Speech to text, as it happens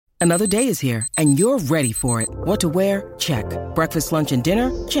Another day is here, and you're ready for it. What to wear? Check. Breakfast, lunch, and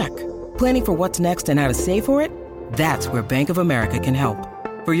dinner? Check. Planning for what's next and how to save for it? That's where Bank of America can help.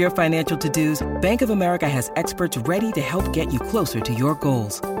 For your financial to-dos, Bank of America has experts ready to help get you closer to your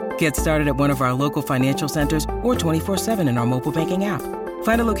goals. Get started at one of our local financial centers or 24/7 in our mobile banking app.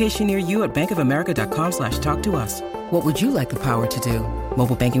 Find a location near you at bankofamerica.com/talktous. What would you like the power to do?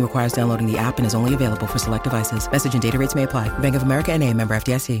 Mobile banking requires downloading the app and is only available for select devices. Message and data rates may apply. Bank of America N.A., member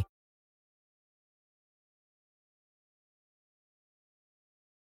FDIC.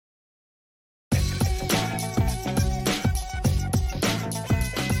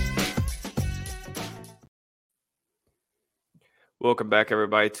 Welcome back,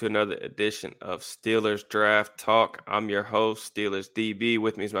 everybody, to another edition of Steelers Draft Talk. I'm your host, Steelers DB.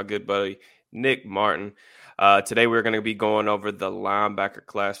 With me is my good buddy, Nick Martin. Today, we're going to be going over the linebacker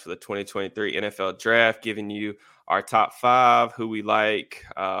class for the 2023 NFL Draft, giving you our top 5, who we like,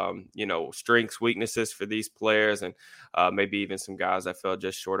 strengths, weaknesses for these players, and maybe even some guys that fell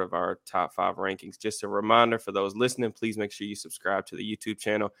just short of our top 5 rankings. Just a reminder for those listening, please make sure you subscribe to the YouTube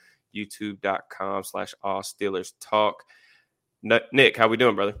channel, youtube.com/allsteelerstalk. Nick, how we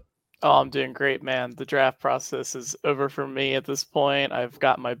doing, brother? Oh, I'm doing great, man. The draft process is over for me at this point. I've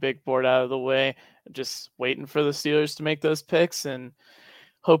got my big board out of the way, just waiting for the Steelers to make those picks and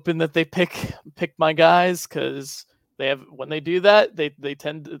hoping that they pick my guys, because when they do that, they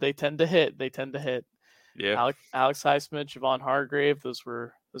tend to hit. Yeah. Alex Highsmith, Javon Hargrave. Those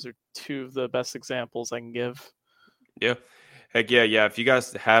are 2 of the best examples I can give. Yeah. Heck yeah. If you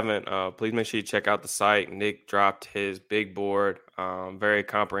guys haven't, please make sure you check out the site. Nick dropped his big board, very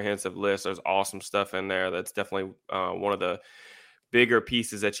comprehensive list. There's awesome stuff in there. That's definitely one of the bigger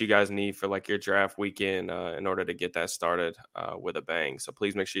pieces that you guys need for like your draft weekend in order to get that started with a bang. So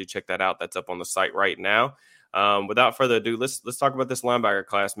please make sure you check that out. That's up on the site right now. Without further ado, let's talk about this linebacker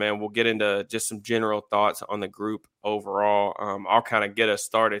class, man. We'll get into just some general thoughts on the group overall. I'll kind of get us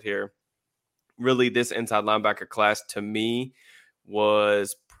started here. Really, this inside linebacker class to me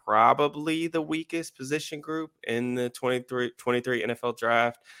was probably the weakest position group in the 23 NFL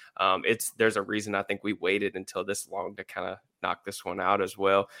draft. There's a reason I think we waited until this long to kind of knock this one out as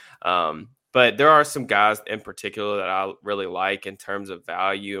well. But there are some guys in particular that I really like in terms of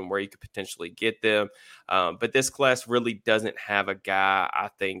value and where you could potentially get them. But this class really doesn't have a guy, I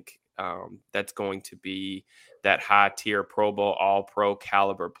think, that's going to be that high tier Pro Bowl, all pro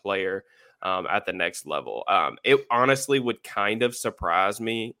caliber player at the next level. It honestly would kind of surprise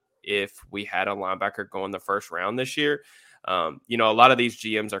me if we had a linebacker go in the first round this year. A lot of these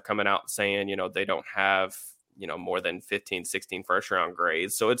GMs are coming out saying, they don't have, more than 15, 16 first round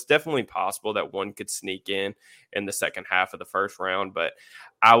grades. So it's definitely possible that one could sneak in the second half of the first round. But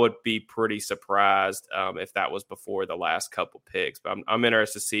I would be pretty surprised if that was before the last couple picks. But I'm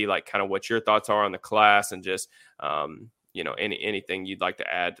interested to see like kind of what your thoughts are on the class and just, anything you'd like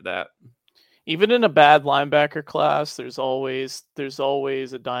to add to that. Even in a bad linebacker class, there's always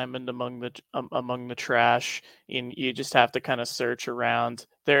a diamond among the trash, and you just have to kind of search around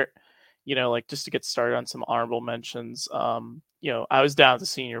there. Just to get started on some honorable mentions. I was down at the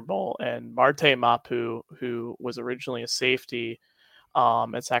Senior Bowl, and Marte Mapu, who was originally a safety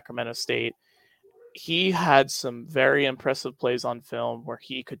at Sacramento State, he had some very impressive plays on film where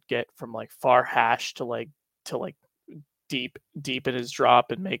he could get from like far hash to deep in his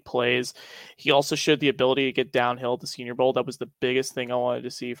drop and make plays. He also showed the ability to get downhill at the Senior Bowl. That was the biggest thing I wanted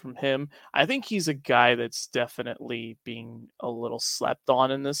to see from him. I think he's a guy that's definitely being a little slept on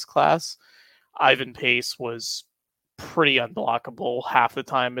in this class. Ivan Pace was pretty unblockable half the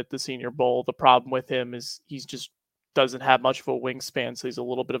time at the Senior Bowl. The problem with him is he's just doesn't have much of a wingspan, so he's a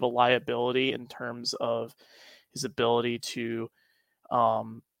little bit of a liability in terms of his ability to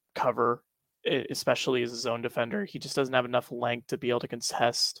cover, especially as a zone defender. He just doesn't have enough length to be able to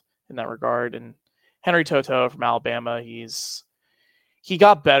contest in that regard. And Henry Toto from Alabama, he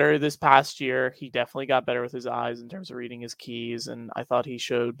got better this past year. He definitely got better with his eyes in terms of reading his keys, and I thought he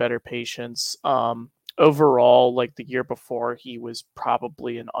showed better patience. Overall, like the year before, he was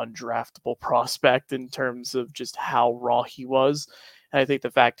probably an undraftable prospect in terms of just how raw he was. And I think the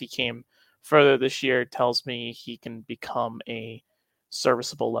fact he came further this year tells me he can become a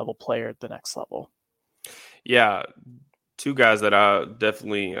serviceable level player at the next level. Yeah, 2 guys that I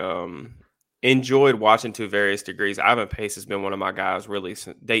definitely enjoyed watching to various degrees. Ivan Pace has been one of my guys really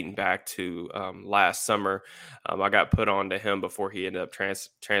dating back to last summer. I got put on to him before he ended up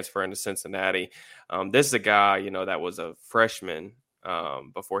transferring to Cincinnati. This is a guy, that was a freshman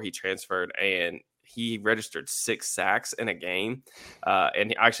before he transferred, and he registered 6 sacks in a game.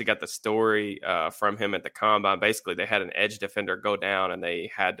 And I actually got the story from him at the combine. Basically, they had an edge defender go down and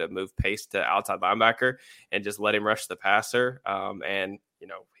they had to move Pace to outside linebacker and just let him rush the passer. And,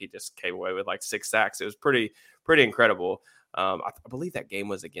 he just came away with like 6 sacks. It was pretty incredible. I believe that game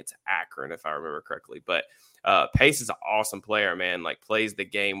was against Akron, if I remember correctly. But Pace is an awesome player, man. Like, plays the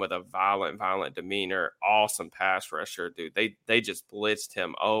game with a violent demeanor. Awesome pass rusher, dude. They just blitzed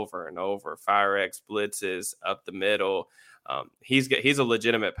him over and over. Fire X blitzes up the middle. He's a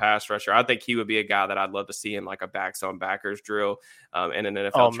legitimate pass rusher. I think he would be a guy that I'd love to see in like a backs on backers drill in an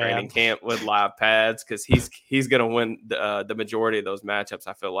NFL training camp with live pads, because he's going to win the majority of those matchups,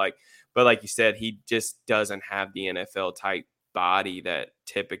 I feel like. But like you said, he just doesn't have the NFL type body that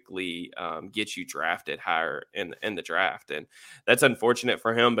typically gets you drafted higher in the draft, and that's unfortunate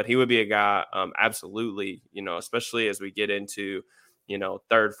for him. But he would be a guy, absolutely, especially as we get into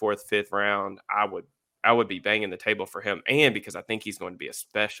third, fourth, fifth round. I would be banging the table for him, and because I think he's going to be a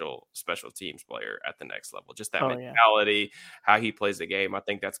special teams player at the next level. Just that mentality, how he plays the game. I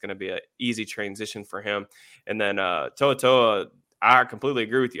think that's going to be an easy transition for him. And then Toa, I completely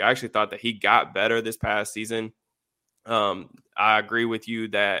agree with you. I actually thought that he got better this past season. I agree with you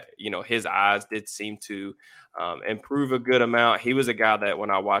that, his eyes did seem to improve a good amount. He was a guy that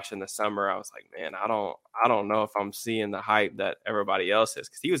when I watched in the summer, I was like, man, I don't know if I'm seeing the hype that everybody else is,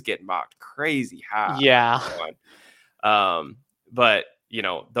 because he was getting mocked crazy high. Yeah. But,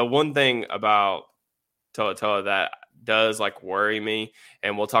 the one thing about Toa that does like worry me,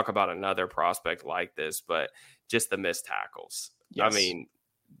 and we'll talk about another prospect like this, but just the missed tackles. Yes. I mean,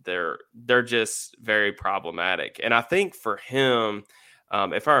 they're just very problematic. And I think for him,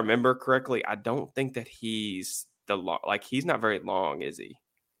 if I remember correctly, I don't think that he's he's not very long, is he?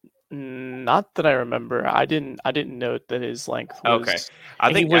 Not that I remember. I didn't note that his length was. Okay.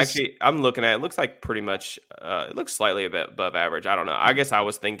 I think actually I'm looking at it. It looks like pretty much it looks slightly a bit above average. I don't know. I guess I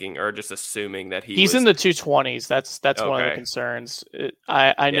was thinking or just assuming that he's in the 220s. That's one of the concerns.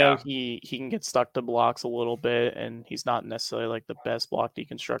 I know he can get stuck to blocks a little bit, and he's not necessarily like the best block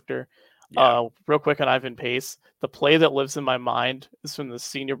deconstructor. Yeah. Real quick on Ivan Pace, the play that lives in my mind is from the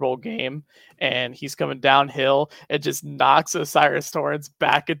Senior Bowl game, and he's coming downhill and just knocks Osiris Torrance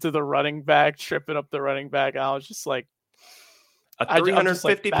back into the running back, tripping up the running back. I was just like, a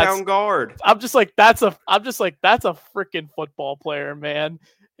 350-pound guard. I'm just like, that's a freaking football player, man.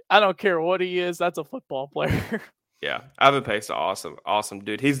 I don't care what he is. That's a football player. Yeah, Ivan Pace, awesome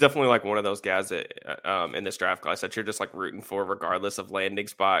dude. He's definitely like one of those guys that in this draft class that you're just like rooting for regardless of landing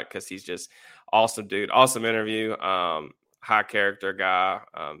spot, because he's just awesome dude. Awesome interview, high character guy.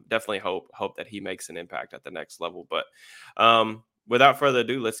 Definitely hope that he makes an impact at the next level. But without further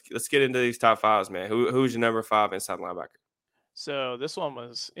ado, let's get into these top fives, man. Who's your number 5 inside linebacker? So this one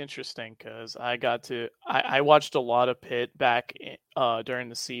was interesting because I watched a lot of Pitt back during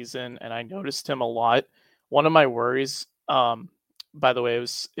the season, and I noticed him a lot. One of my worries, by the way,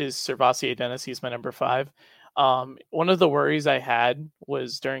 is Servassier Dennis. He's my number 5. One of the worries I had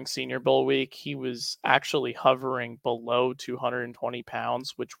was during Senior Bowl week, he was actually hovering below 220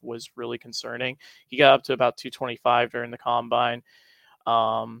 pounds, which was really concerning. He got up to about 225 during the combine.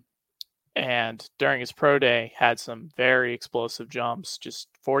 And during his pro day, had some very explosive jumps, just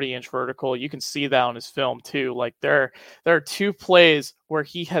 40-inch vertical. You can see that on his film too. Like there are 2 plays where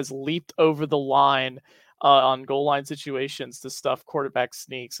he has leaped over the line on goal line situations to stuff quarterback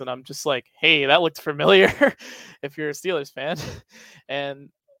sneaks, and I'm just like, hey, that looked familiar. If you're a Steelers fan. And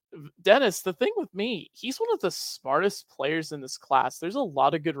Dennis, the thing with me, he's one of the smartest players in this class. There's a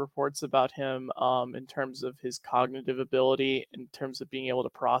lot of good reports about him in terms of his cognitive ability, in terms of being able to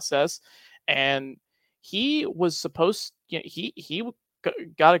process. And he was supposed, he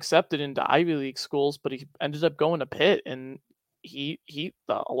got accepted into Ivy League schools, but he ended up going to Pitt. And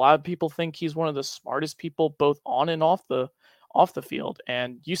a lot of people think he's one of the smartest people both on and off the field.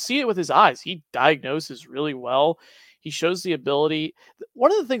 And you see it with his eyes. He diagnoses really well. He shows the ability.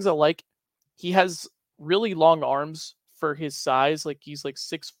 One of the things I like, he has really long arms for his size. Like he's like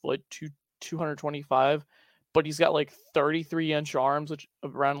 6 foot, 225, but he's got like 33-inch arms, which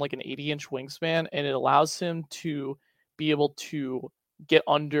around like an 80-inch wingspan. And it allows him to be able to get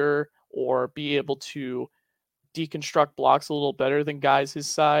under or be able to deconstruct blocks a little better than guys his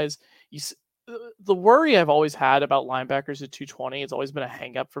size. The worry I've always had about linebackers at 220, it's always been a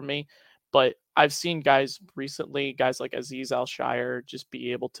hang up for me. But I've seen guys recently, guys like Azeez Al-Shire, just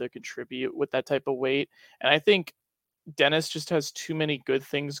be able to contribute with that type of weight. And I think Dennis just has too many good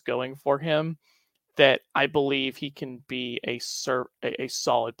things going for him that I believe he can be a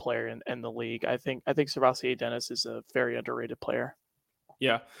solid player in the league. I think Servassier Dennis is a very underrated player.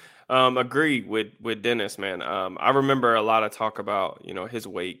 Yeah. Agree with Dennis, man. I remember a lot of talk about his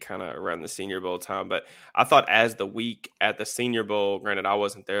weight kind of around the Senior Bowl time, but I thought as the week at the Senior Bowl, granted I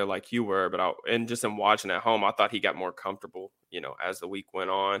wasn't there like you were, but and just in watching at home, I thought he got more comfortable, as the week went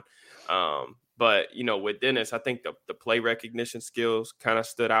on. But with Dennis, I think the play recognition skills kind of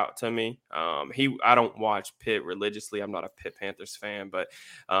stood out to me. I don't watch Pitt religiously. I'm not a Pitt Panthers fan, but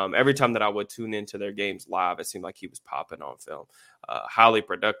every time that I would tune into their games live, it seemed like he was popping on film. Highly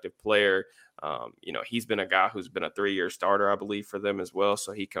productive player. He's been a guy who's been a 3-year starter, I believe, for them as well.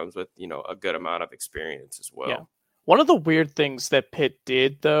 So he comes with, a good amount of experience as well. Yeah. One of the weird things that Pitt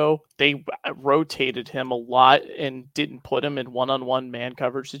did, though, they rotated him a lot and didn't put him in one-on-one man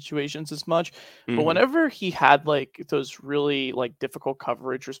coverage situations as much. But whenever he had like those really like difficult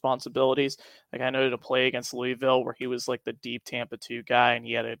coverage responsibilities, like I know to play against Louisville where he was like the deep Tampa 2 guy and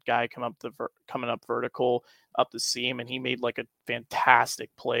he had a guy coming up vertical up the seam and he made like a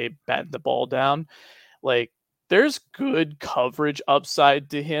fantastic play, batting the ball down. Like there's good coverage upside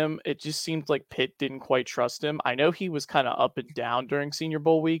to him. It just seemed like Pitt didn't quite trust him. I know he was kind of up and down during Senior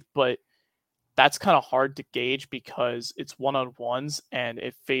Bowl week, but that's kind of hard to gauge because it's one-on-ones and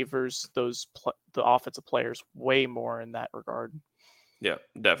it favors the offensive players way more in that regard. Yeah,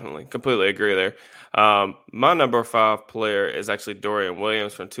 definitely. Completely agree there. My number 5 player is actually Dorian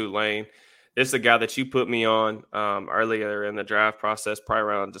Williams from Tulane. This is a guy that you put me on earlier in the draft process, probably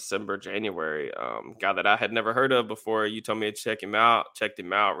around December, January. Guy that I had never heard of before. You told me to check him out. Checked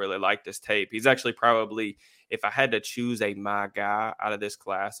him out. Really liked his tape. He's actually probably, if I had to choose my guy out of this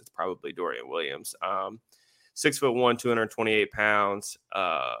class, it's probably Dorian Williams. 6'1", 228 pounds,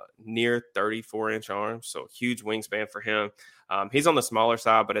 near 34-inch arms. So huge wingspan for him. He's on the smaller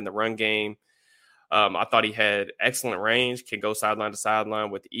side, but in the run game, I thought he had excellent range, can go sideline to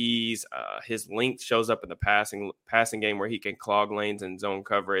sideline with ease. His length shows up in the passing game where he can clog lanes and zone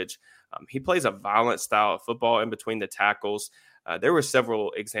coverage. He plays a violent style of football in between the tackles. There were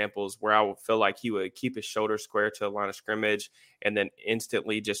several examples where I would feel like he would keep his shoulder square to the line of scrimmage and then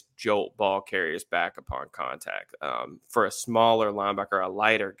instantly just jolt ball carriers back upon contact. For a smaller linebacker, a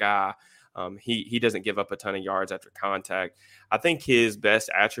lighter guy, he doesn't give up a ton of yards after contact. I think his best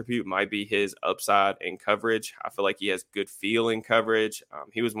attribute might be his upside in coverage. I feel like he has good feel in coverage.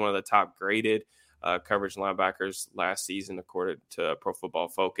 He was one of the top graded coverage linebackers last season, according to Pro Football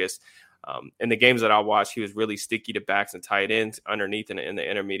Focus. In the games that I watched, he was really sticky to backs and tight ends underneath and in the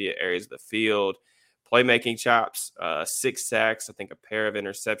intermediate areas of the field. Playmaking chops, 6 sacks, I think a pair of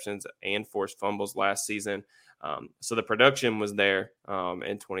interceptions and forced fumbles last season. So the production was there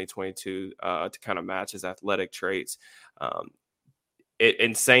in 2022 to kind of match his athletic traits.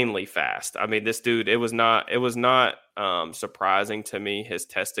 Insanely fast. I mean, this dude, it was not surprising to me, his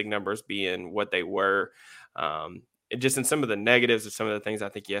testing numbers being what they were. Just in some of the negatives or some of the things I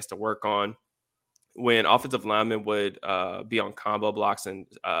think he has to work on. When offensive linemen would be on combo blocks and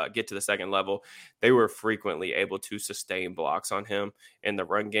get to the second level, they were frequently able to sustain blocks on him in the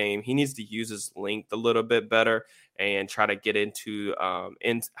run game. He needs to use his length a little bit better and try to get into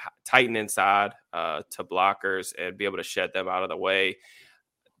tighten inside to blockers and be able to shed them out of the way.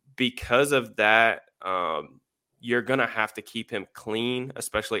 Because of that, you're going to have to keep him clean,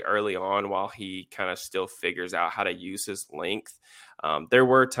 especially early on while he kind of still figures out how to use his length. There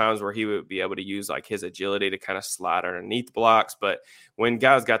were times where he would be able to use like his agility to kind of slide underneath blocks. But when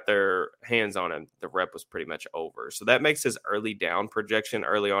guys got their hands on him, the rep was pretty much over. So that makes his early down projection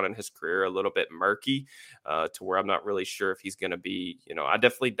early on in his career a little bit murky to where I'm not really sure if he's going to be, I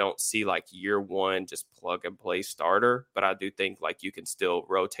definitely don't see like year one, just plug and play starter. But I do think like you can still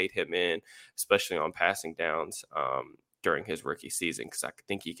rotate him in, especially on passing downs during his rookie season, because I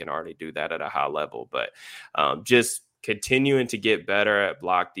think he can already do that at a high level. But just continuing to get better at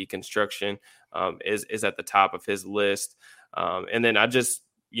block deconstruction is at the top of his list. And then I just,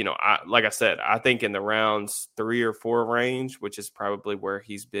 like I said, I think in the rounds 3 or 4 range, which is probably where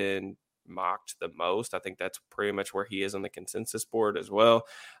he's been mocked the most. I think that's pretty much where he is on the consensus board as well.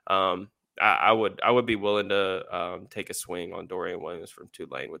 I would be willing to take a swing on Dorian Williams from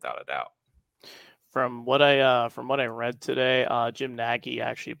Tulane without a doubt. From what I read today, Jim Nagy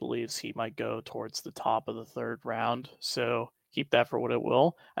actually believes he might go towards the top of the 3rd round. So keep that for what it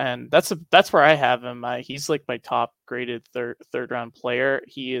will. And that's where I have him. He's like my top graded third round player.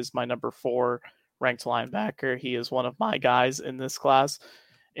 He is my number 4 ranked linebacker. He is one of my guys in this class.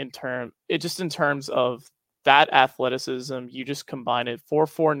 In terms of that athleticism, you just combine it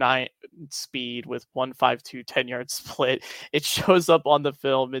 4.49 speed with 1.52 10-yard split. It shows up on the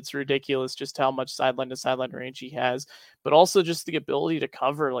film. It's ridiculous just how much sideline to sideline range he has, but also just the ability to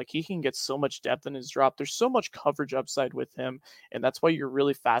cover. Like, he can get so much depth in his drop. There's so much coverage upside with him, and that's why you're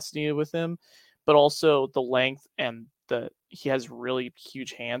really fascinated with him. But also the length and he has really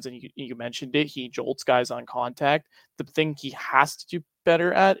huge hands, and you mentioned it. He jolts guys on contact. The thing he has to do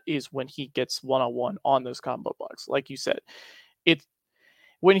better at is when he gets one-on-one on those combo blocks. Like you said, it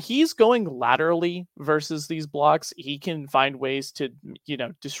when he's going laterally versus these blocks, he can find ways to,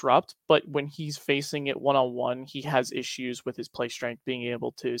 disrupt. But when he's facing it one-on-one, he has issues with his play strength, being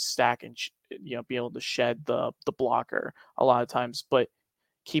able to stack and be able to shed the blocker a lot of times. But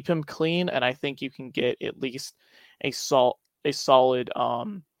keep him clean, and I think you can get at least a solid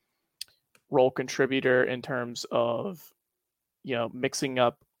role contributor in terms of mixing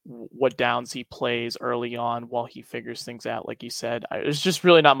up what downs he plays early on while he figures things out. Like you said, there's just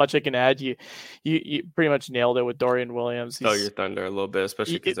really not much I can add. You pretty much nailed it with Dorian Williams. Stole your thunder a little bit,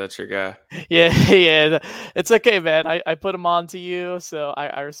 especially because that's your guy. Yeah. It's okay, man. I put him on to you, so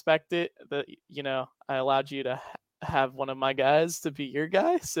I respect it. That I allowed you to have one of my guys to be your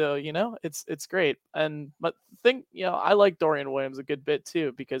guy, so it's great. But I like Dorian Williams a good bit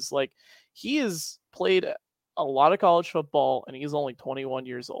too, because like he has played a lot of college football and he's only 21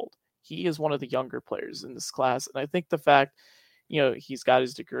 years old. He is one of the younger players in this class, and I think the fact he's got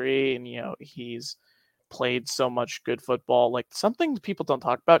his degree and he's played so much good football, like something people don't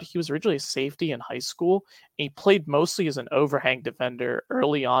talk about, he was originally a safety in high school, and he played mostly as an overhang defender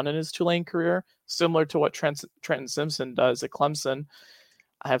early on in his Tulane career, similar to what Trenton Simpson does at Clemson.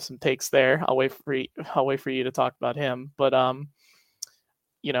 I have some takes there. I'll wait for you to talk about him, but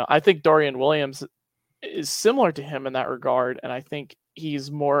I think Dorian Williams is similar to him in that regard, and I think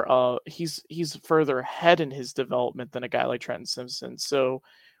he's more he's further ahead in his development than a guy like Trenton Simpson. So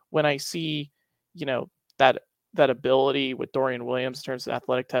when I see that ability with Dorian Williams in terms of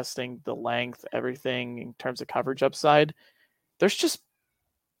athletic testing, the length, everything in terms of coverage upside, it's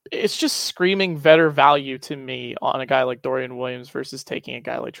just screaming better value to me on a guy like Dorian Williams versus taking a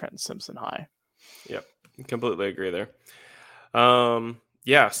guy like Trenton Simpson high. Yep, completely agree there.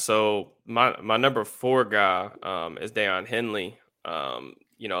 Yeah, so my number 4 guy is Deion Henley.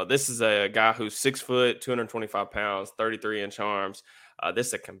 This is a guy who's 6 foot, 225 pounds, 33-inch arms. This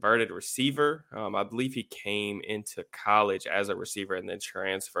is a converted receiver. I believe he came into college as a receiver and then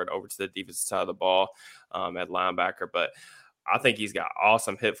transferred over to the defensive side of the ball at linebacker. But I think he's got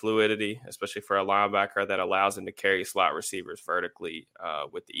awesome hip fluidity, especially for a linebacker, that allows him to carry slot receivers vertically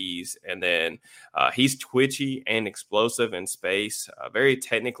with ease. And then he's twitchy and explosive in space, very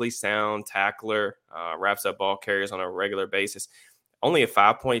technically sound tackler, wraps up ball carriers on a regular basis. Only a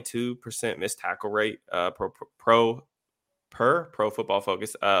 5.2% missed tackle rate per Pro Football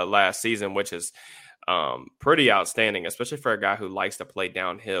Focus last season, which is pretty outstanding, especially for a guy who likes to play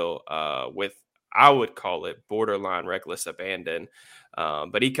downhill with, I would call it, borderline reckless abandon.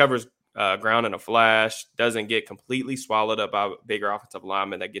 But he covers ground in a flash, doesn't get completely swallowed up by bigger offensive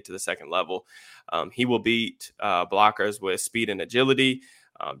linemen that get to the second level. He will beat blockers with speed and agility.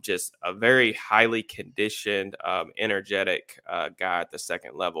 Just a very highly conditioned, energetic guy at the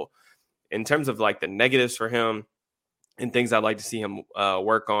second level. In terms of like the negatives for him and things I'd like to see him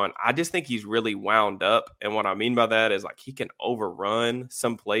work on, I just think he's really wound up. And what I mean by that is like he can overrun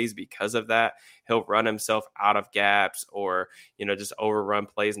some plays because of that. He'll run himself out of gaps or, just overrun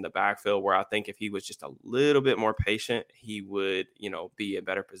plays in the backfield, where I think if he was just a little bit more patient, he would, be in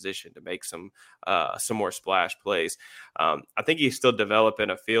better position to make some more splash plays. I think he's still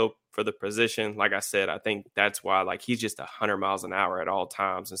developing a feel for the position. Like I said, I think that's why like he's just 100 miles an hour at all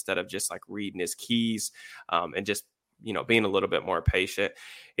times instead of just like reading his keys and just being a little bit more patient.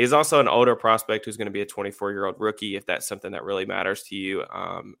 He's also an older prospect who's going to be a 24-year-old rookie, if that's something that really matters to you.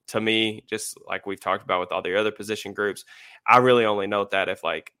 To me, just like we've talked about with all the other position groups, I really only note that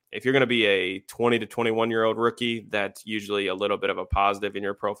if you're going to be a 20 to 21-year-old rookie, that's usually a little bit of a positive in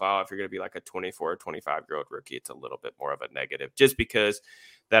your profile. If you're going to be like a 24 or 25-year-old rookie, it's a little bit more of a negative, just because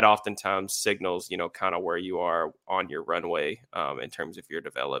that oftentimes signals, kind of where you are on your runway in terms of your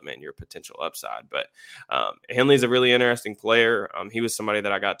development, your potential upside. But Henley's a really interesting player. He was somebody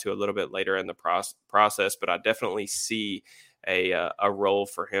that I got to a little bit later in the process, but I definitely see a role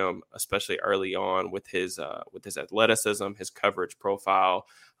for him, especially early on with his athleticism, his coverage profile.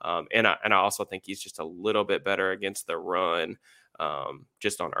 And I also think he's just a little bit better against the run,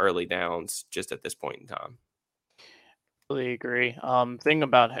 just on early downs, just at this point in time. completely agree. Thing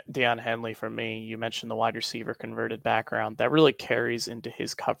about Deion Henley for me, you mentioned the wide receiver converted background. That really carries into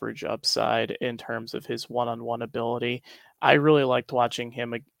his coverage upside in terms of his one-on-one ability. I really liked watching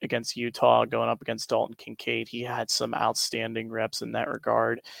him against Utah, going up against Dalton Kincaid. He had some outstanding reps in that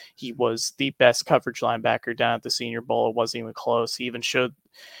regard. He was the best coverage linebacker down at the Senior Bowl. It wasn't even close. He even showed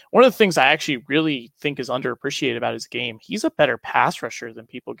one of the things I actually really think is underappreciated about his game. He's a better pass rusher than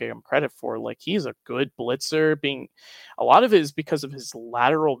people give him credit for. Like, he's a good blitzer. Being a lot of it is because of his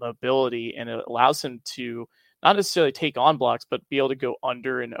lateral mobility, and it allows him to not necessarily take on blocks, but be able to go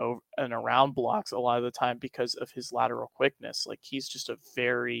under and over and around blocks a lot of the time because of his lateral quickness. Like, he's just a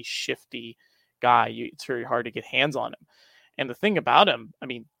very shifty guy. It's very hard to get hands on him. And the thing about him, I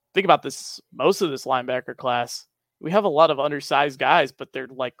mean, think about this, most of this linebacker class, we have a lot of undersized guys, but they're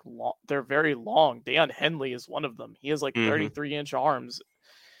like they're very long. Deion Henley is one of them. He has like 33-inch arms.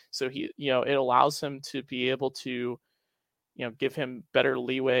 So it allows him to be able to, give him better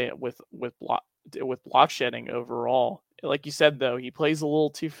leeway with block shedding overall. Like you said, though, he plays a little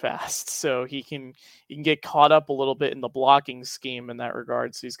too fast, so he can get caught up a little bit in the blocking scheme in that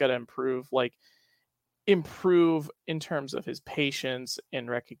regard. So he's got to improve in terms of his patience and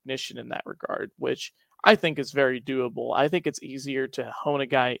recognition in that regard, which I think is very doable. I think it's easier to hone a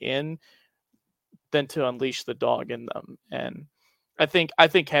guy in than to unleash the dog in them. And I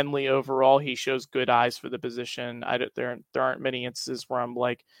think Henley overall, he shows good eyes for the position. There aren't many instances where I'm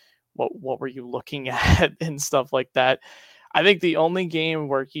like, what were you looking at and stuff like that. I think the only game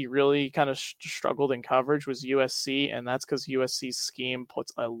where he really kind of struggled in coverage was USC, and that's because USC's scheme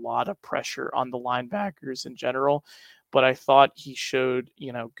puts a lot of pressure on the linebackers in general. But I thought he showed,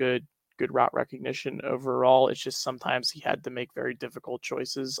 good route recognition overall. It's just sometimes he had to make very difficult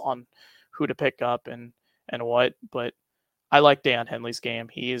choices on who to pick up and what. But I like Deion Henley's game.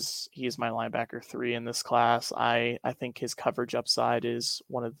 He is my linebacker 3 in this class. I think his coverage upside is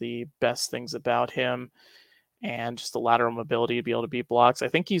one of the best things about him, and just the lateral mobility to be able to beat blocks. I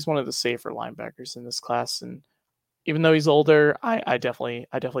think he's one of the safer linebackers in this class. And even though he's older, I definitely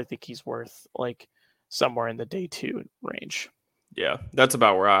think he's worth like somewhere in the day 2 range. Yeah, that's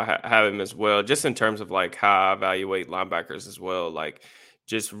about where I have him as well. Just in terms of like how I evaluate linebackers as well. Like,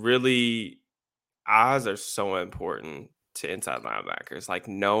 just really, eyes are so important to inside linebackers. Like,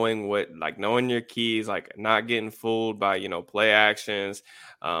 knowing your keys, like not getting fooled by, play actions,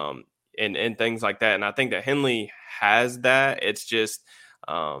 and things like that. And I think that Henley has that. It's just,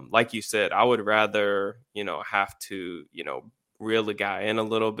 like you said, I would rather, have to, reel the guy in a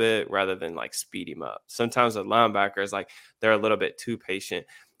little bit rather than like speed him up. Sometimes the linebackers, like, they're a little bit too patient.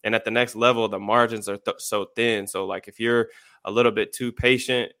 And at the next level, the margins are so thin. So like, if you're a little bit too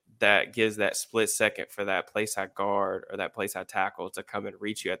patient, that gives that split second for that place side guard or that place side tackle to come and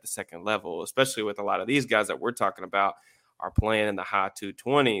reach you at the second level, especially with a lot of these guys that we're talking about are playing in the high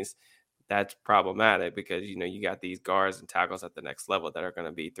 220s. That's problematic because, you got these guards and tackles at the next level that are going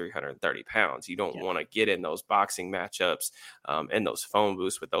to be 330 pounds. You don't want to get in those boxing matchups and those phone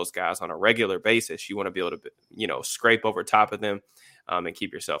booths with those guys on a regular basis. You want to be able to, scrape over top of them and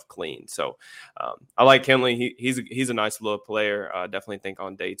keep yourself clean. So I like Henley. He's a nice little player. Definitely think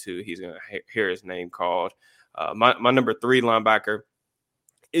on day 2, he's going to hear his name called. My number 3 linebacker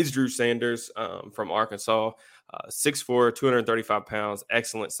is Drew Sanders from Arkansas. 6'4", 235 pounds,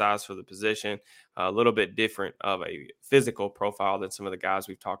 excellent size for the position. A little bit different of a physical profile than some of the guys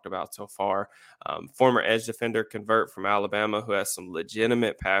we've talked about so far. Former edge defender convert from Alabama who has some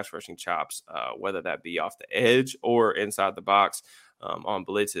legitimate pass rushing chops, whether that be off the edge or inside the box on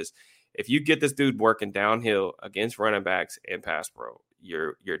blitzes. If you get this dude working downhill against running backs and pass pro,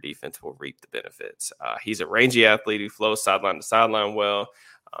 your defense will reap the benefits. He's a rangy athlete who flows sideline to sideline well.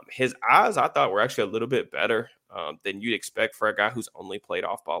 His eyes, I thought, were actually a little bit better than you'd expect for a guy who's only played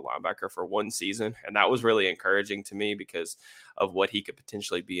off-ball linebacker for 1 season. And that was really encouraging to me because of what he could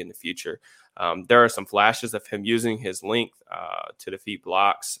potentially be in the future. There are some flashes of him using his length to defeat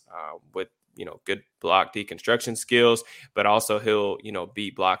blocks with, good block deconstruction skills, but also he'll,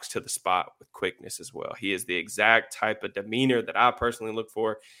 beat blocks to the spot with quickness as well. He is the exact type of demeanor that I personally look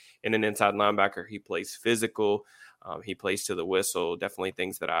for in an inside linebacker. He plays physical. He plays to the whistle. Definitely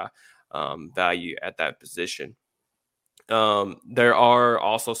things that I value at that position. There are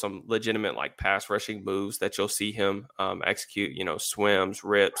also some legitimate like pass rushing moves that you'll see him execute, swims,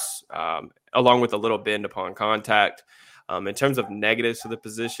 rips, along with a little bend upon contact. In terms of negatives to the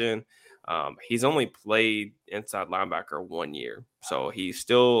position, he's only played inside linebacker 1 year. So he's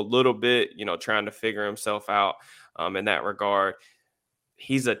still a little bit, trying to figure himself out in that regard.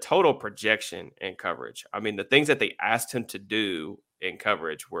 He's a total projection in coverage. I mean, the things that they asked him to do in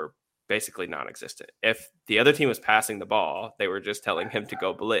coverage were basically non-existent. If the other team was passing the ball, they were just telling him to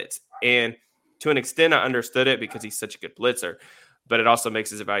go blitz. And to an extent, I understood it because he's such a good blitzer, but it also makes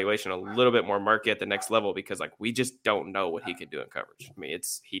his evaluation a little bit more murky at the next level because like we just don't know what he can do in coverage. I mean,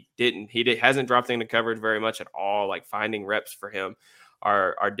 hasn't dropped into coverage very much at all. Like finding reps for him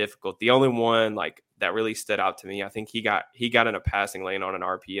are difficult. The only one like that really stood out to me, I think he got in a passing lane on an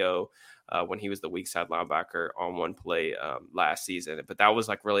RPO when he was the weak side linebacker on one play last season. But that was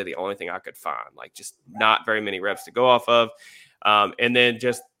like really the only thing I could find, like just not very many reps to go off of. And then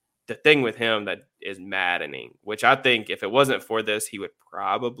just the thing with him that is maddening, which I think if it wasn't for this, he would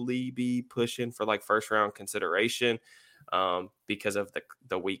probably be pushing for like first round consideration because of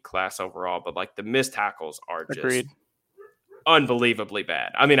the weak class overall. But like the missed tackles are just unbelievably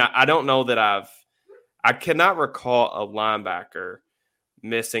bad. I mean, I don't know that I cannot recall a linebacker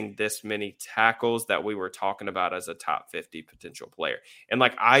missing this many tackles that we were talking about as a top 50 potential player. And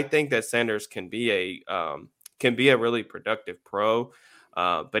like, I think that Sanders can be a really productive pro,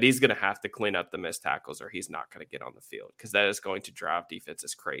 but he's going to have to clean up the missed tackles or he's not going to get on the field because that is going to drive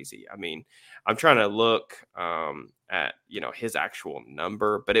defenses crazy. I mean, I'm trying to look at, his actual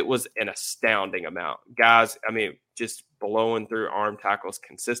number, but it was an astounding amount. Guys, I mean, just blowing through arm tackles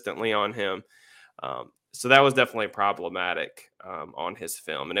consistently on him. So that was definitely problematic on his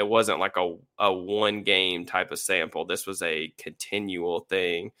film. And it wasn't like a one game type of sample. This was a continual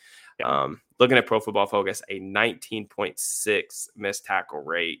thing. Yeah. Looking at Pro Football Focus, a 19.6 missed tackle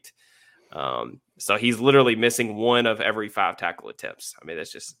rate. So he's literally missing one of every 5 tackle attempts. I mean,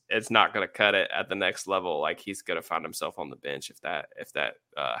 it's not going to cut it at the next level. Like he's going to find himself on the bench if that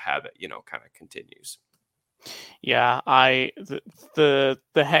habit, kind of continues. Yeah, the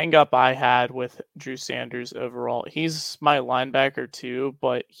hang up I had with Drew Sanders overall, he's my linebacker too,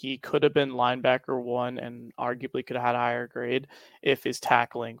 but he could have been linebacker 1 and arguably could have had a higher grade if his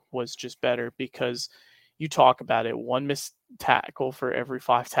tackling was just better, because you talk about it, 1 missed tackle for every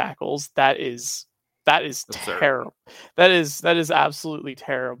 5 tackles. That is terrible. That is absolutely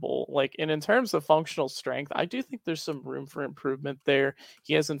terrible. Like, and in terms of functional strength, I do think there's some room for improvement there.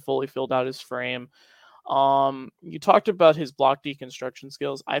 He hasn't fully filled out his frame. You talked about his block deconstruction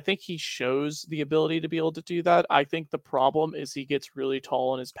skills. I think he shows the ability to be able to do that. I think the problem is he gets really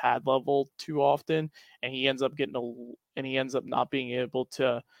tall in his pad level too often, and he ends up not being able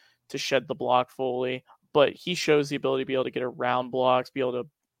to shed the block fully. But he shows the ability to be able to get around blocks, be able to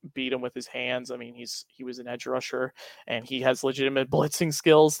beat him with his hands. I mean, he was an edge rusher, and he has legitimate blitzing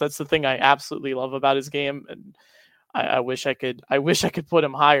skills. That's the thing I absolutely love about his game, and I wish I could put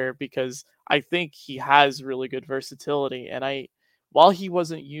him higher because I think he has really good versatility. And while he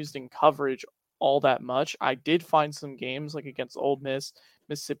wasn't used in coverage all that much, I did find some games like against Ole Miss,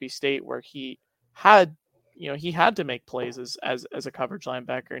 Mississippi State, where he had to make plays as a coverage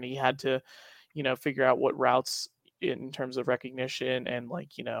linebacker, and he had to, figure out what routes in terms of recognition and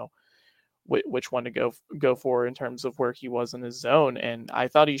which one to go for in terms of where he was in his zone. And I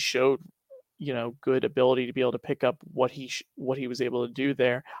thought he showed good ability to be able to pick up what he was able to do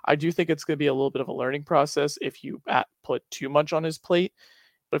there. I do think it's going to be a little bit of a learning process if you put too much on his plate,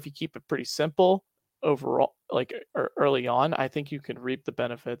 but if you keep it pretty simple overall, like early on, I think you can reap the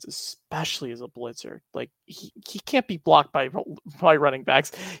benefits, especially as a blitzer. Like he can't be blocked by running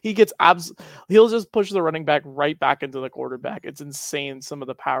backs. He'll just push the running back right back into the quarterback. It's insane some of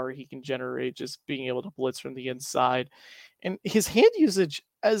the power he can generate just being able to blitz from the inside. And his hand usage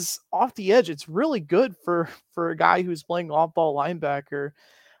as off the edge, it's really good for a guy who's playing off-ball linebacker.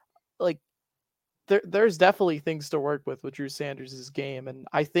 Like there's definitely things to work with Drew Sanders' game. And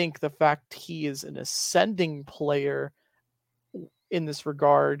I think the fact he is an ascending player in this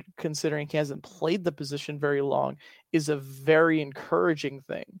regard, considering he hasn't played the position very long, is a very encouraging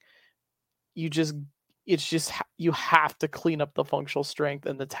thing. You have to clean up the functional strength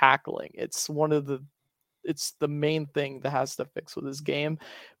and the tackling. It's the main thing that has to fix with his game.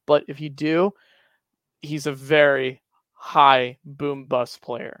 But if you do, he's a very high boom bust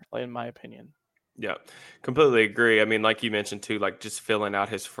player, in my opinion. Yeah, completely agree. I mean, like you mentioned too, like just filling out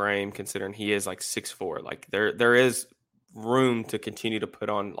his frame, considering he is like 6'4", like there is room to continue to put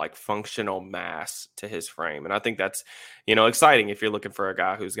on like functional mass to his frame. And I think that's, exciting if you're looking for a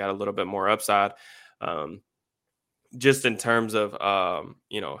guy who's got a little bit more upside. Just in terms of,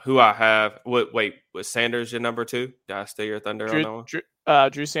 who I have. Wait, was Sanders your number 2? Did I steal your thunder on that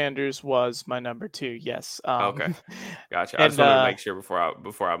one? Drew Sanders was my number 2. Yes. Okay, gotcha. I just wanted to make sure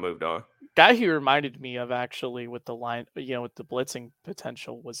before I moved on. Guy who reminded me of actually with the line, with the blitzing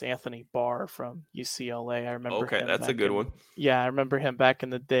potential was Anthony Barr from UCLA. I remember. Okay, that's a good one. Yeah, I remember him back in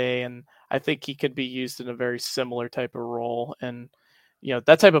the day, and I think he could be used in a very similar type of role. And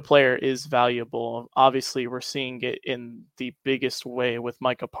that type of player is valuable. Obviously, we're seeing it in the biggest way with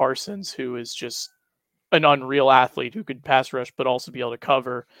Micah Parsons, who is just an unreal athlete who could pass rush, but also be able to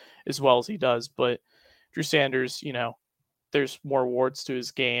cover as well as he does. But Drew Sanders, there's more warts to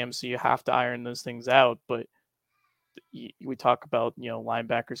his game, so you have to iron those things out. But we talk about,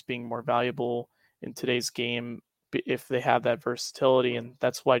 linebackers being more valuable in today's game if they have that versatility. And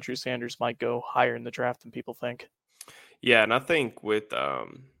that's why Drew Sanders might go higher in the draft than people think. Yeah, and I think with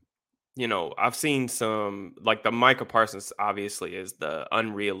I've seen some like the Micah Parsons obviously is the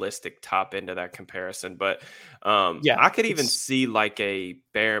unrealistic top end of that comparison, but Yeah, I could even see like a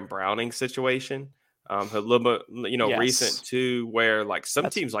Baron Browning situation, a little bit, recent yes. too, where like some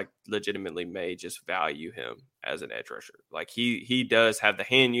That's teams like legitimately may just value him as an edge rusher. Like he does have the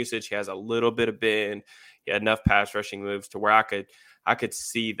hand usage, he has a little bit of bend, he had enough pass rushing moves to where I could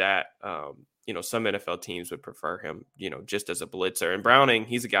see that. Some NFL teams would prefer him, just as a blitzer. And Browning,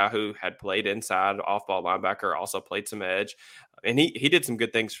 he's a guy who had played inside, off-ball linebacker, also played some edge. And he did some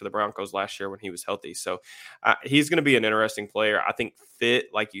good things for the Broncos last year when he was healthy. So he's going to be an interesting player. I think fit,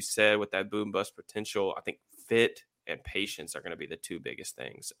 like you said, with that boom-bust potential, I think fit and patience are going to be the two biggest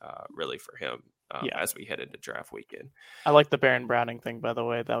things really for him as we head into draft weekend. I like the Baron Browning thing, by the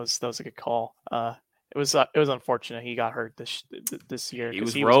way. That was a good call. It was unfortunate he got hurt this year. He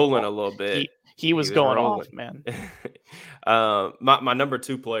was rolling a little bit. He was going rolling off, man. My number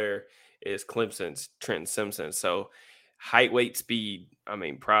 2 player is Clemson's Trenton Simpson. So height, weight, speed.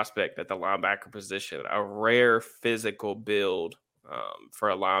 Prospect at the linebacker position. A rare physical build for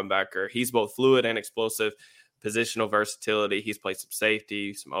a linebacker. He's both fluid and explosive. Positional versatility. He's played some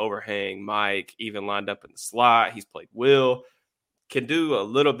safety, some overhang, Mike, even lined up in the slot. He's played will. Can do a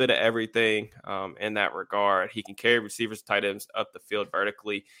little bit of everything in that regard. He can carry receivers, tight ends up the field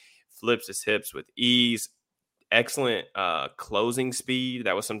vertically, flips his hips with ease. Excellent closing speed.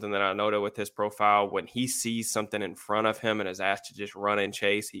 That was something that I noted with his profile. When he sees something in front of him and is asked to just run and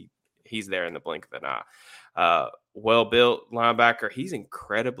chase, he's there in the blink of an eye. Well-built linebacker. He's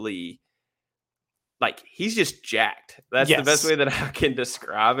incredibly he's just jacked. That's the best way that I can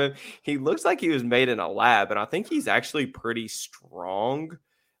describe him. He looks like he was made in a lab, and I think he's actually pretty strong.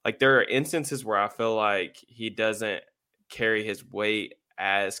 Like there are instances where I feel like he doesn't carry his weight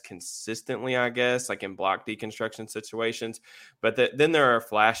as consistently, I guess, like in block deconstruction situations. But then there are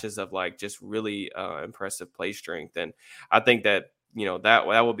flashes of like just really impressive play strength. And I think that, that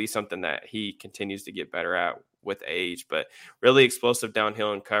will be something that he continues to get better at with age, but really explosive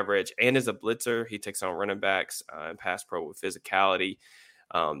downhill in coverage. And as a blitzer, he takes on running backs and pass pro with physicality.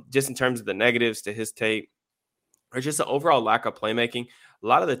 Just in terms of the negatives to his tape, or just an overall lack of playmaking. A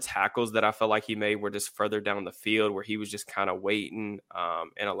lot of the tackles that I felt like he made were just further down the field where he was just kind of waiting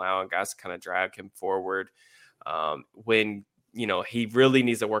and allowing guys to kind of drag him forward. When, he really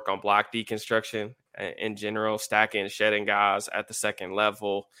needs to work on block deconstruction in general, stacking and shedding guys at the second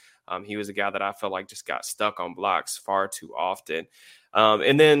level. He was a guy that I felt like just got stuck on blocks far too often.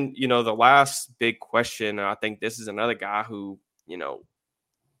 And then, the last big question, I think this is another guy who,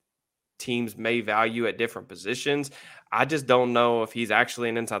 teams may value at different positions. I just don't know if he's actually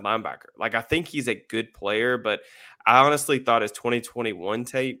an inside linebacker. Like, I think he's a good player, but I honestly thought his 2021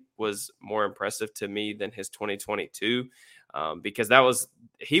 tape was more impressive to me than his 2022 because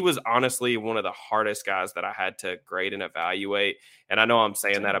he was honestly one of the hardest guys that I had to grade and evaluate. And I know I'm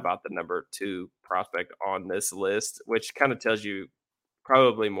saying that about the number 2 prospect on this list, which kind of tells you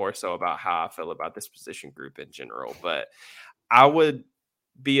probably more so about how I feel about this position group in general. But I would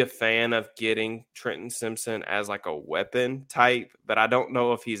be a fan of getting Trenton Simpson as like a weapon type, but I don't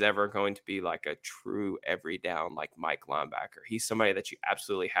know if he's ever going to be like a true every down like Mike linebacker. He's somebody that you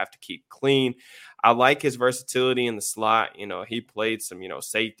absolutely have to keep clean. I like his versatility in the slot. He played some,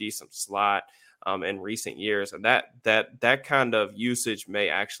 safety, some slot in recent years, and that kind of usage may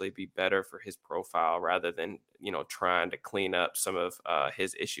actually be better for his profile rather than, trying to clean up some of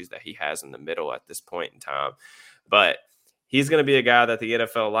his issues that he has in the middle at this point in time. But he's going to be a guy that the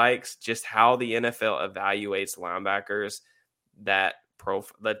NFL likes. Just how the NFL evaluates linebackers, that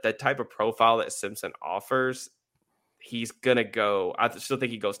type of profile that Simpson offers, he's going to go. I still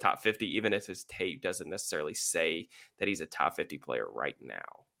think he goes top 50, even if his tape doesn't necessarily say that he's a top 50 player right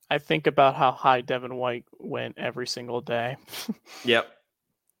now. I think about how high Devin White went every single day. Yep.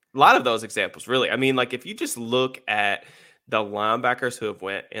 A lot of those examples, really. Like if you just look at the linebackers who have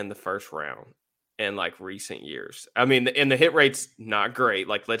went in the first round, in like recent years. And the hit rate's not great.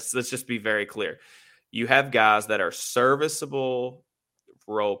 Like let's just be very clear. You have guys that are serviceable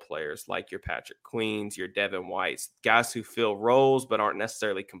role players like your Patrick Queens, your Devin Whites, guys who fill roles but aren't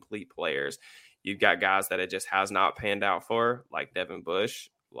necessarily complete players. You've got guys that it just has not panned out for, like Devin Bush,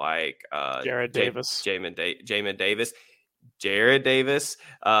 like Jared Davis. Jamin Davis. Jared Davis.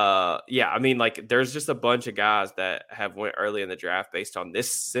 Yeah, I mean, like, there's just a bunch of guys that have went early in the draft based on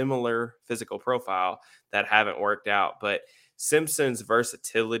this similar physical profile that haven't worked out. But Simpson's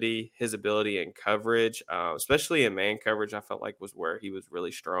versatility, his ability in coverage, especially in man coverage, I felt like was where he was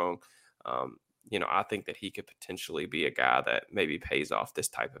really strong. I think that he could potentially be a guy that maybe pays off this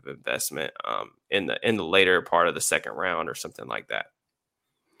type of investment in the later part of the second round or something like that.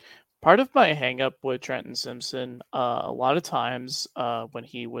 Part of my hang up with Trenton Simpson, a lot of times when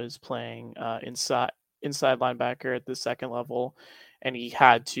he was playing inside linebacker at the second level, and he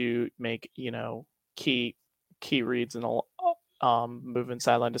had to make key reads and all, moving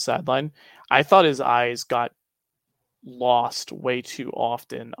sideline to sideline, I thought his eyes got lost way too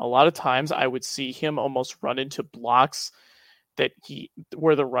often. A lot of times I would see him almost run into blocks that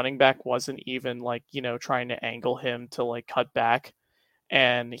where the running back wasn't even trying to angle him to cut back,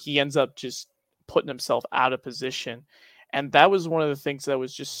 and he ends up just putting himself out of position. And that was one of the things that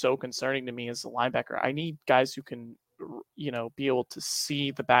was just so concerning to me as a linebacker. I need guys who can, be able to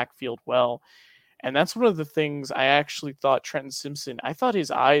see the backfield well. And that's one of the things I actually thought Trenton Simpson, I thought his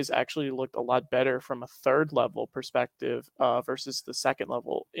eyes actually looked a lot better from a third level perspective versus the second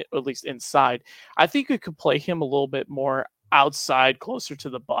level, at least inside. I think you could play him a little bit more outside, closer to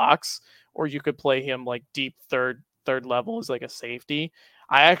the box, or you could play him like deep third level as like a safety.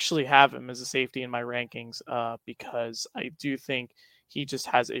 I actually have him as a safety in my rankings because I do think he just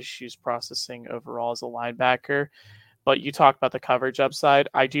has issues processing overall as a linebacker. But you talk about the coverage upside.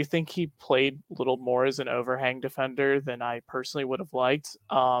 I do think he played a little more as an overhang defender than I personally would have liked.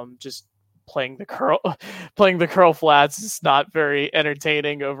 Just playing the curl, playing the curl flats is not very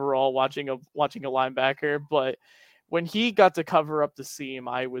entertaining overall. Watching a linebacker, but when he got to cover up the seam,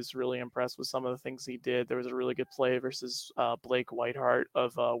 I was really impressed with some of the things he did. There was a really good play versus Blake Whiteheart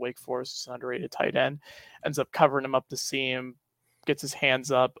of Wake Forest, an underrated tight end, ends up covering him up the seam, gets his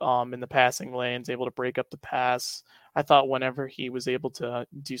hands up in the passing lanes, able to break up the pass. I thought whenever he was able to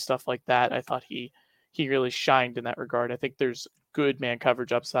do stuff like that, I thought he really shined in that regard. I think there's good man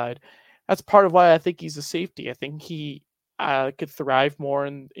coverage upside. That's part of why I think he's a safety. I think he could thrive more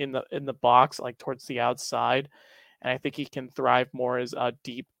in the box, like towards the outside, and I think he can thrive more as a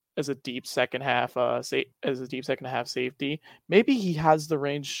deep second half safety. Maybe he has the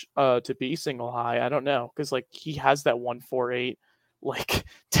range to be single high. I don't know, because like he has that 148 like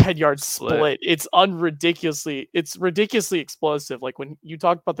 10-yard split. It's ridiculously explosive. Like when you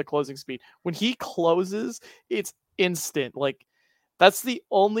talk about the closing speed, when he closes, it's instant. Like that's the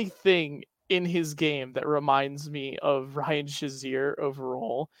only thing in his game that reminds me of Ryan Shazier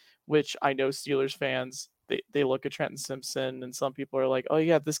overall, which I know Steelers fans, they look at Trenton Simpson and some people are like, oh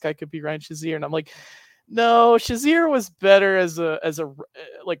yeah, this guy could be Ryan Shazier. And I'm like, no, Shazier was better as a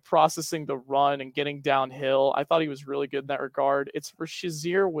like processing the run and getting downhill. I thought he was really good in that regard. It's for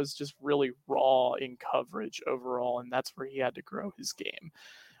Shazier was just really raw in coverage overall, and that's where he had to grow his game.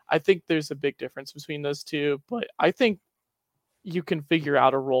 I think there's a big difference between those two, but I think you can figure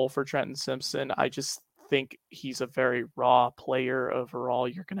out a role for Trenton Simpson. I just think he's a very raw player overall.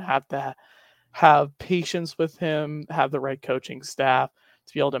 You're going to have patience with him, have the right coaching staff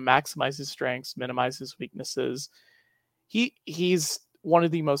to be able to maximize his strengths, minimize his weaknesses. He's one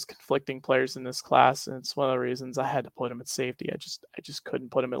of the most conflicting players in this class, and it's one of the reasons I had to put him at safety. I just couldn't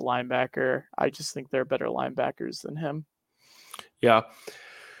put him at linebacker. I just think there are better linebackers than him. Yeah,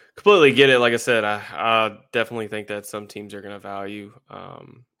 completely get it. Like I said, I definitely think that some teams are going to value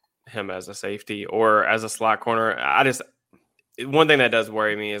him as a safety or as a slot corner. One thing that does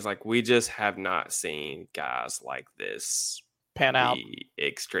worry me is like we just have not seen guys like this pan out, be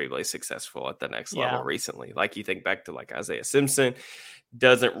extremely successful at the next level recently. Like you think back to like Isaiah Simpson,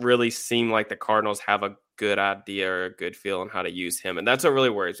 doesn't really seem like the Cardinals have a good idea or a good feel on how to use him, and that's what really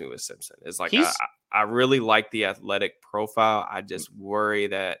worries me with Simpson. Is like I really like the athletic profile. I just worry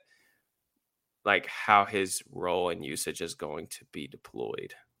that like how his role and usage is going to be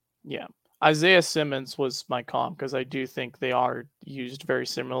deployed. Yeah. Isaiah Simmons was my comp because I do think they are used very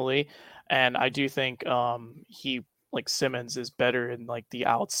similarly. And I do think Simmons is better in like the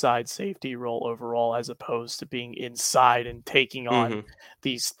outside safety role overall as opposed to being inside and taking on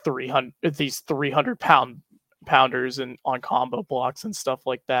these 300 pounders and on combo blocks and stuff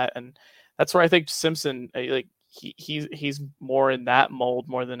like that. And that's where I think Simpson like he's more in that mold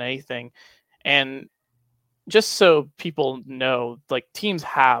more than anything. And just so people know, like teams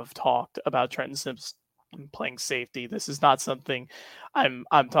have talked about Trenton Simpson playing safety. This is not something I'm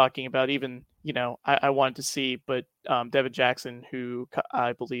talking about. Even I wanted to see, but Devin Jackson, who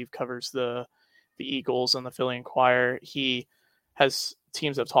I believe covers the the Eagles and the Philly Inquirer,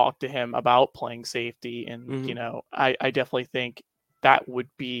 teams have talked to him about playing safety. And, I definitely think that would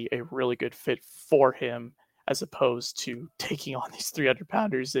be a really good fit for him, as opposed to taking on these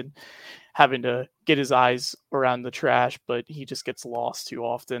 300-pounders and having to get his eyes around the trash, but he just gets lost too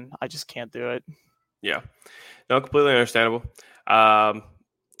often. I just can't do it. Yeah. No, completely understandable.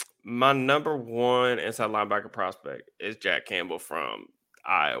 My number one inside linebacker prospect is Jack Campbell from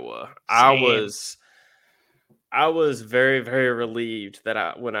Iowa. Same. I was very, very relieved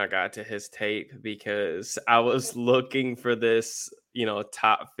that when I got to his tape, because I was looking for this,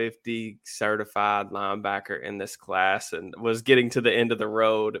 top 50 certified linebacker in this class, and was getting to the end of the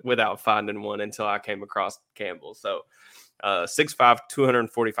road without finding one until I came across Campbell. So 6'5",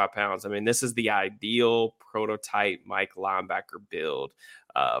 245 pounds. I mean, this is the ideal prototype Mike linebacker build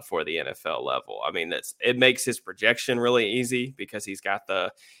for the NFL level. I mean, it makes his projection really easy, because he's got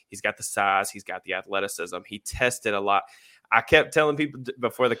the size, he's got the athleticism. He tested a lot. I kept telling people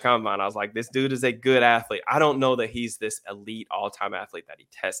before the combine, I was like, this dude is a good athlete. I don't know that he's this elite all-time athlete that he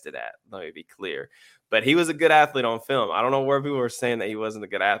tested at. Let me be clear. But he was a good athlete on film. I don't know where people were saying that he wasn't a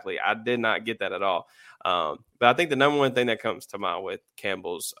good athlete. I did not get that at all. But I think the number one thing that comes to mind with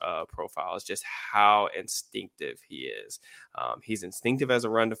Campbell's profile is just how instinctive he is. He's instinctive as a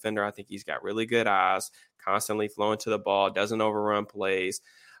run defender. I think he's got really good eyes, constantly flowing to the ball, doesn't overrun plays.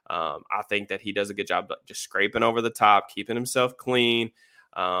 I think that he does a good job just scraping over the top, keeping himself clean.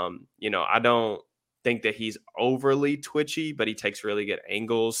 I don't think that he's overly twitchy, but he takes really good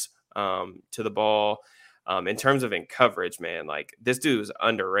angles to the ball. In terms of in coverage, man, like, this dude is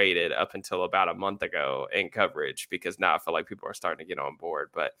underrated up until about a month ago in coverage, because now I feel like people are starting to get on board.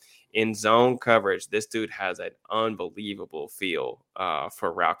 But in zone coverage, this dude has an unbelievable feel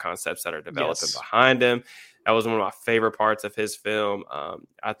for route concepts that are developing behind him. That was one of my favorite parts of his film.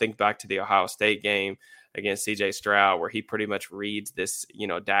 I think back to the Ohio State game against CJ Stroud, where he pretty much reads this,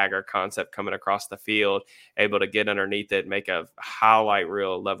 dagger concept coming across the field, able to get underneath it, make a highlight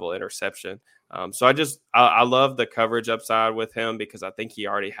reel level interception. So I love the coverage upside with him, because I think he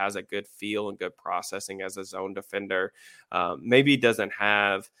already has a good feel and good processing as a zone defender. Maybe he doesn't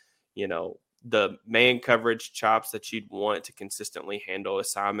have, the man coverage chops that you'd want to consistently handle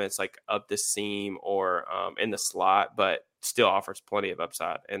assignments like up the seam or in the slot, but still offers plenty of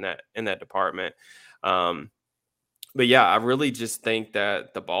upside in that department. But yeah, I really just think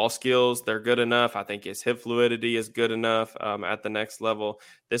that the ball skills, they're good enough. I think his hip fluidity is good enough at the next level.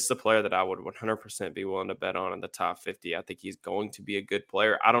 This is a player that I would 100% be willing to bet on in the top 50. I think he's going to be a good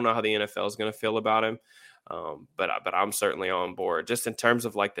player. I don't know how the NFL is going to feel about him, but I'm certainly on board. Just in terms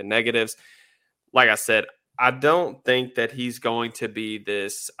of like the negatives, like I said, I don't think that he's going to be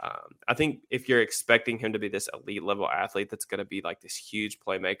this. I think if you're expecting him to be this elite level athlete that's going to be like this huge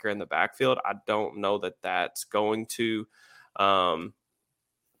playmaker in the backfield, I don't know that that's going to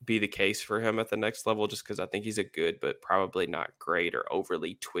be the case for him at the next level, just because I think he's a good but probably not great or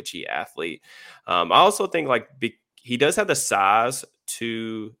overly twitchy athlete. I also think he does have the size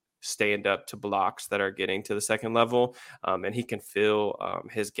to stand up to blocks that are getting to the second level, and he can fill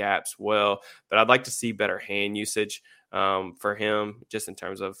his gaps well. But I'd like to see better hand usage for him, just in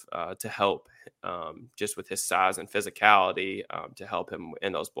terms of to help just with his size and physicality to help him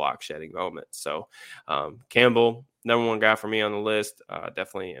in those block shedding moments. So Campbell, number one guy for me on the list.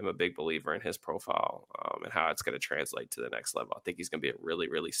 Definitely am a big believer in his profile and how it's going to translate to the next level. I think he's going to be a really,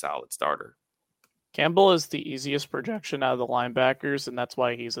 really solid starter. Campbell is the easiest projection out of the linebackers, and that's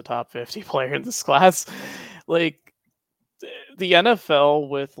why he's a top 50 player in this class. Like, the NFL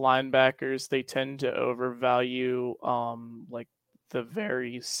with linebackers, they tend to overvalue like the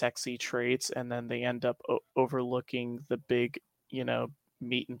very sexy traits, and then they end up overlooking the big,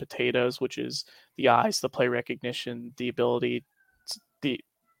 meat and potatoes, which is the eyes, the play recognition, the ability,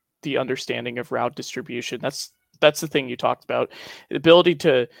 the understanding of route distribution. That's the thing you talked about, the ability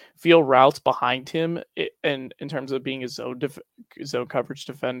to feel routes behind him. And in terms of being a zone coverage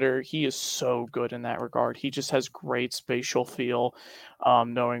defender, he is so good in that regard. He just has great spatial feel,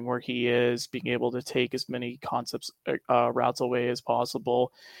 knowing where he is, being able to take as many concepts, routes away as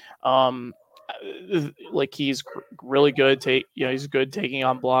possible. Like, he's really good. He's good taking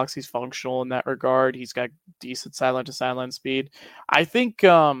on blocks. He's functional in that regard. He's got decent sideline to sideline speed. I think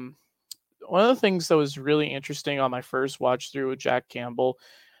one of the things that was really interesting on my first watch through with Jack Campbell,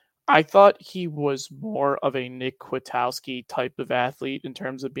 I thought he was more of a Nick Kwiatkowski type of athlete in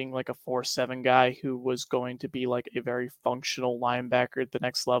terms of being like a 4-7 guy who was going to be like a very functional linebacker at the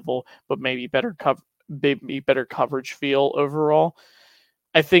next level, but maybe better coverage feel overall.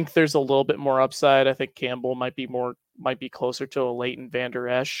 I think there's a little bit more upside. I think Campbell might be closer to a Leighton Vander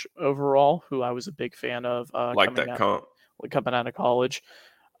Esch overall, who I was a big fan of Like that comp. coming out of college.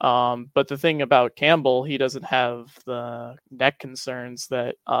 But the thing about Campbell, he doesn't have the neck concerns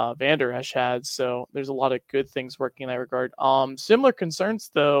that Vander Esch had, so there's a lot of good things working in that regard. Similar concerns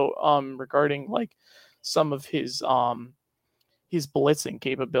though, regarding like some of his blitzing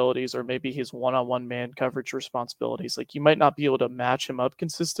capabilities or maybe his one-on-one man coverage responsibilities. Like you might not be able to match him up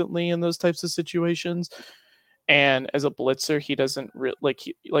consistently in those types of situations. And as a blitzer, he doesn't like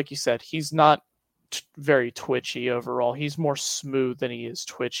you said, he's not very twitchy overall. He's more smooth than he is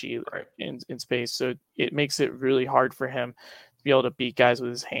twitchy in space. So it makes it really hard for him to be able to beat guys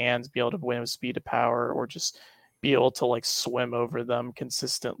with his hands, be able to win with speed to power, or just be able to like swim over them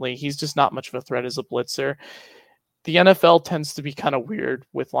consistently. He's just not much of a threat as a blitzer. The NFL tends to be kind of weird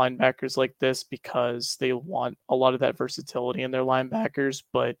with linebackers like this because they want a lot of that versatility in their linebackers,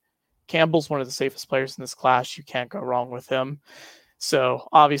 but Campbell's one of the safest players in this class. You can't go wrong with him. So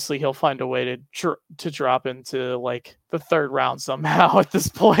obviously he'll find a way to drop into like the third round somehow at this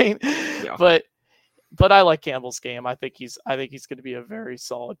point. Yeah. But I like Campbell's game. I think he's going to be a very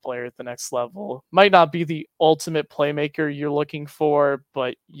solid player at the next level. Might not be the ultimate playmaker you're looking for,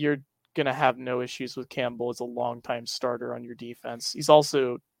 but you're going to have no issues with Campbell as a long-time starter on your defense.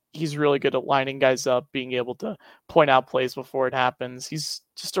 He's really good at lining guys up, being able to point out plays before it happens. He's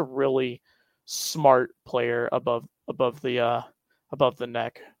just a really smart player above the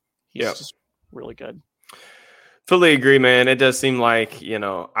neck. He's just really good. Fully agree, man. It does seem like,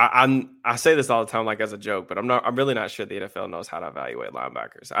 I say this all the time, like as a joke, but I'm really not sure the NFL knows how to evaluate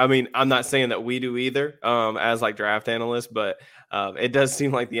linebackers. I mean, I'm not saying that we do either, as like draft analysts, but it does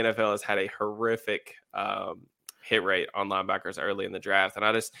seem like the NFL has had a horrific hit rate on linebackers early in the draft. And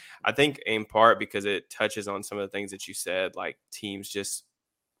I think in part because it touches on some of the things that you said, like teams just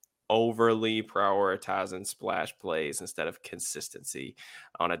overly prioritizing splash plays instead of consistency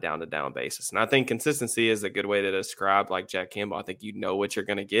on a down-to-down basis. And I think consistency is a good way to describe like Jack Campbell. I think you know what you're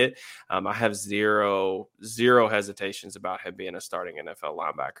going to get. I have zero hesitations about him being a starting NFL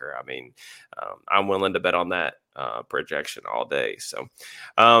linebacker. I mean, I'm willing to bet on that projection all day. So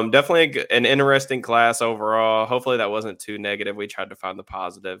definitely an interesting class overall. Hopefully that wasn't too negative. We tried to find the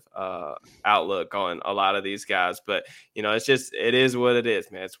positive outlook on a lot of these guys, but it is what it is,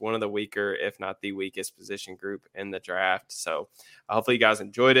 man. It's one of the weaker, if not the weakest position group in the draft. So hopefully you guys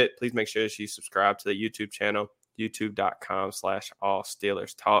enjoyed it. Please make sure that you subscribe to the YouTube channel,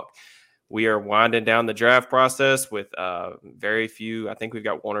 youtube.com/allsteelerstalk. We are winding down the draft process with very few. I think we've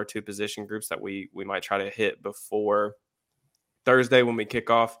got one or two position groups that we might try to hit before Thursday when we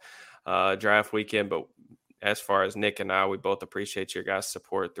kick off draft weekend. But as far as Nick and I, we both appreciate your guys'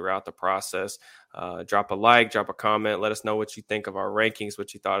 support throughout the process. Drop a like, drop a comment. Let us know what you think of our rankings,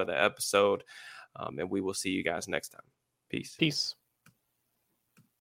 what you thought of the episode. And we will see you guys next time. Peace.